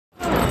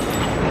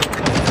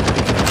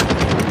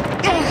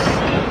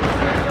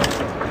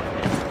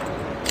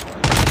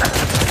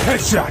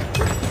Headshot!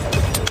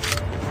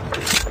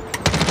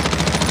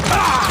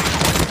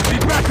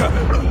 Need backup!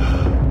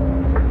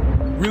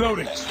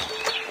 Reloading.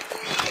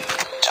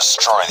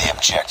 Destroy the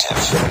objective.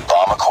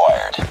 Bomb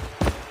acquired.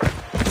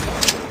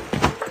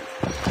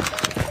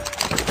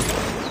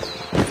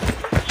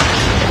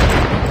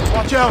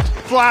 Watch out!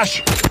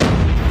 Flash!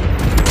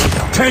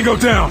 Tango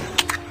down!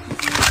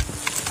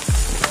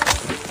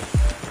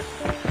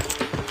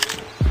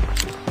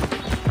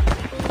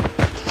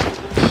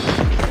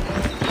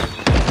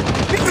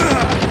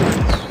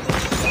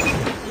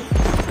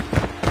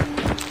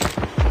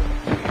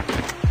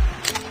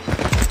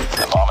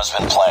 The bomb has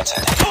been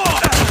planted.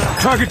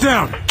 Target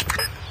down!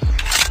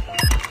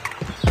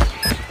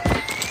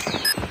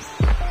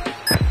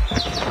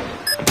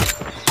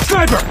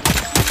 Sniper!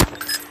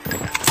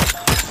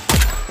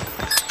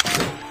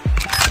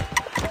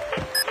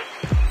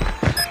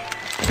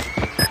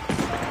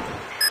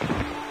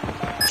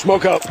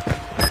 Smoke out.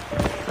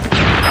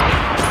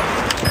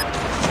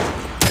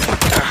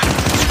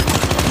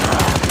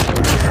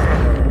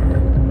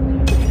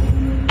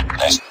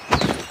 Nice.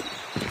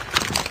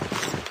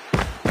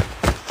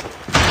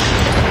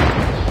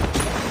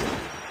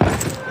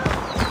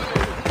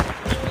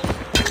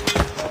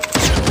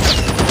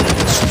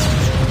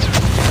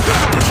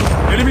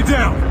 Enemy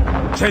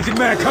down! Changing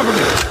mag, cover me!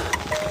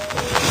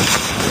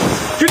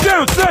 Get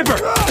down, sniper!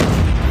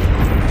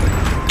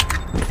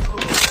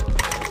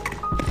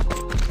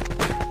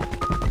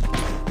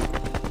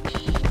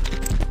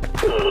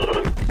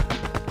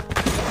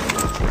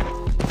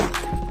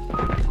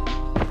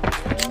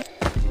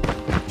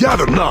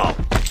 Gather now!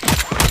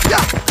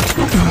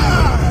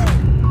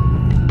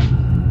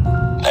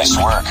 Nice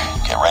work.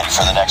 Get ready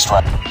for the next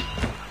round.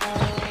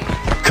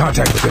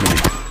 Contact with enemy.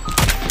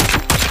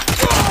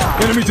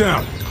 Enemy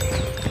down!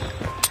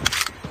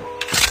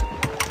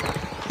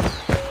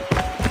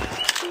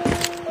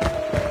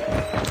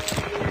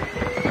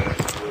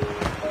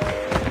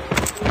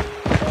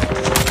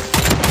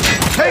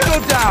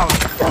 Tango down!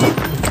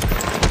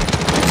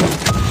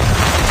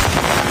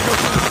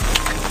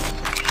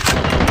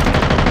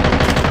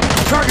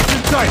 Target's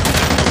in sight!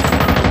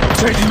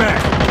 Changing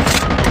mag!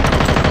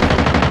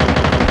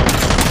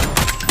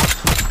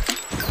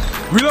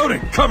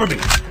 Reloading! Cover me!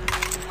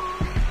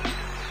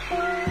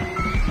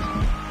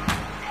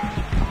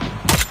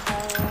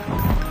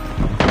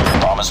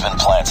 Bomb has been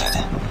planted.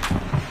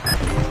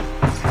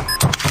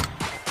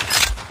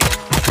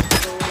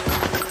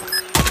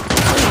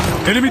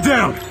 Enemy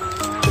down!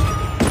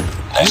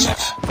 Nice.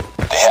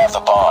 They have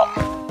the bomb.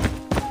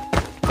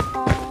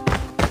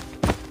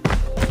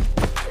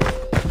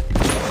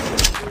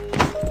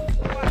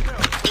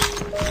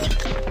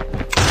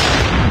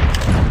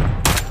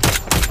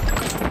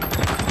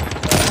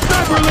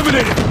 Sniper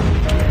eliminated!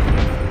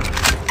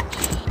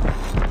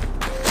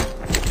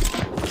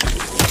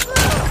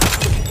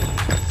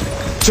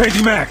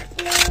 Changing mag!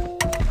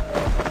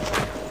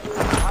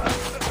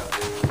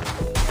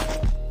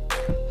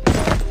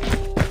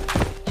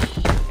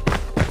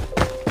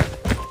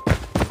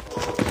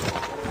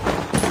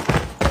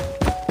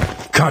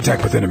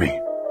 Contact with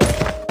enemy.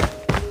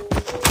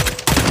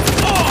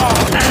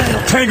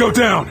 Tango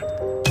down!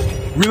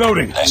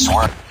 Reloading. Nice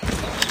work.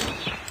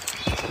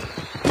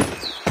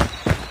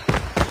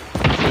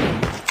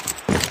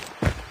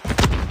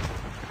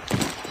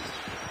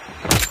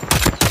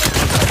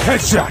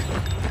 Headshot!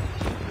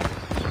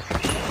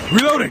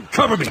 Reloading!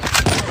 Cover me!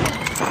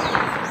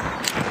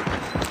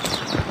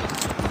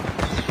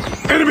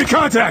 Enemy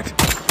contact!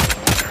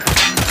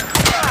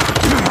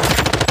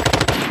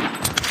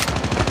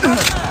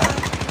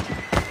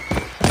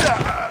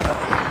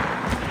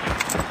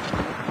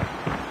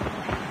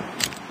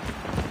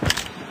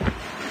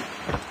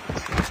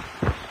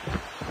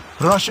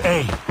 Rush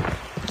A.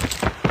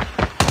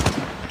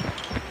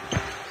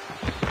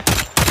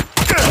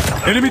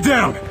 Enemy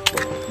down!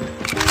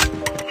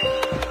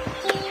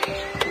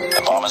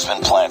 The bomb has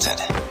been planted.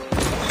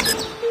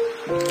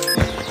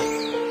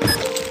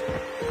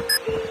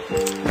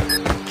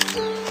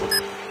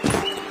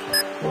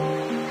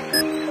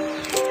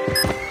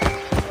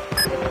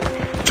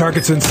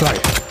 Target's in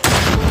sight.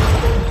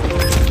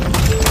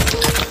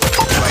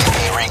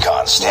 UAV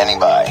recon standing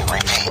by.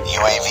 Repeat,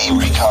 UAV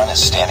recon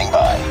is standing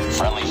by.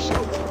 Friendly.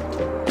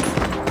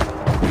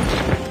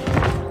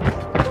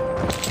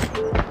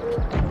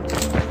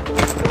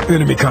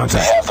 Enemy They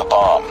contact. have the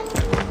bomb.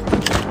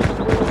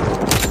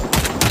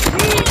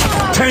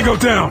 Tango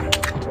down!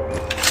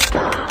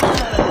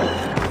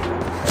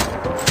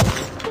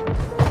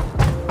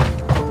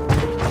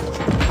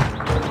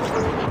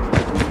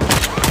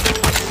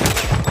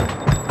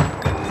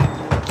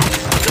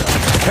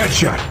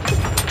 Headshot!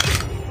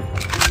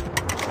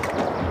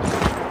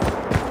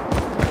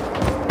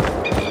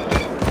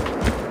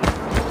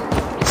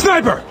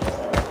 Sniper!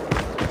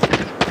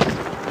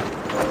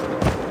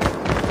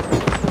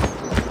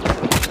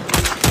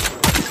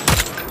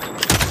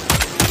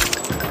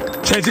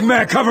 Changing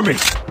mag, cover me!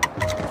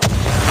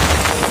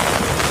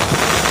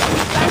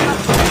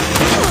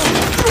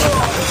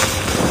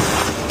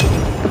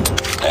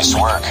 Nice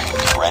work.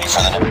 Get ready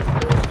for the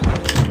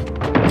next.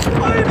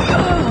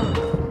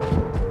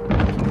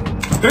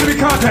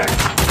 contact!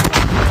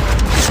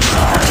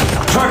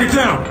 Target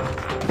down!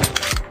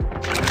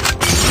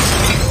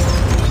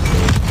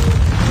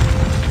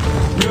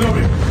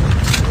 Reloading!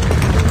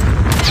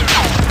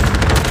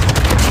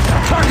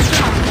 Target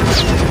down!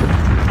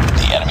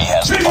 The enemy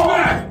has the Changing bomb.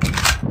 back!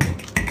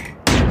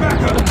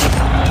 Back up!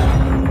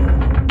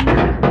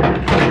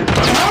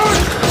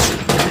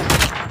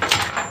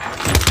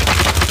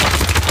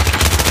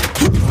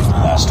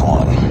 Last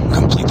one.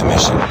 Complete the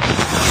mission.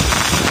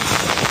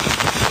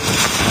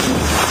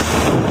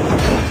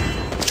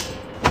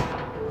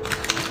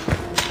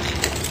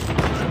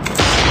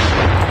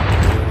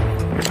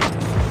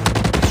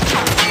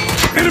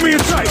 Enemy in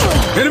sight!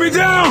 Enemy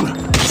down!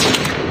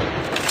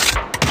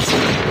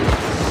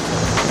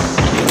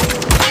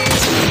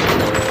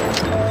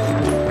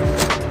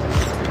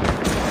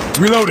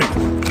 Reloading!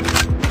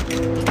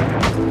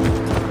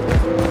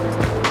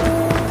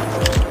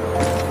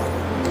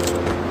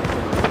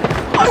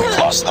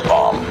 Lost the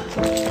bomb.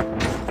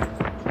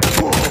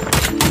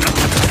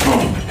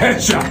 Boom!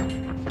 Headshot!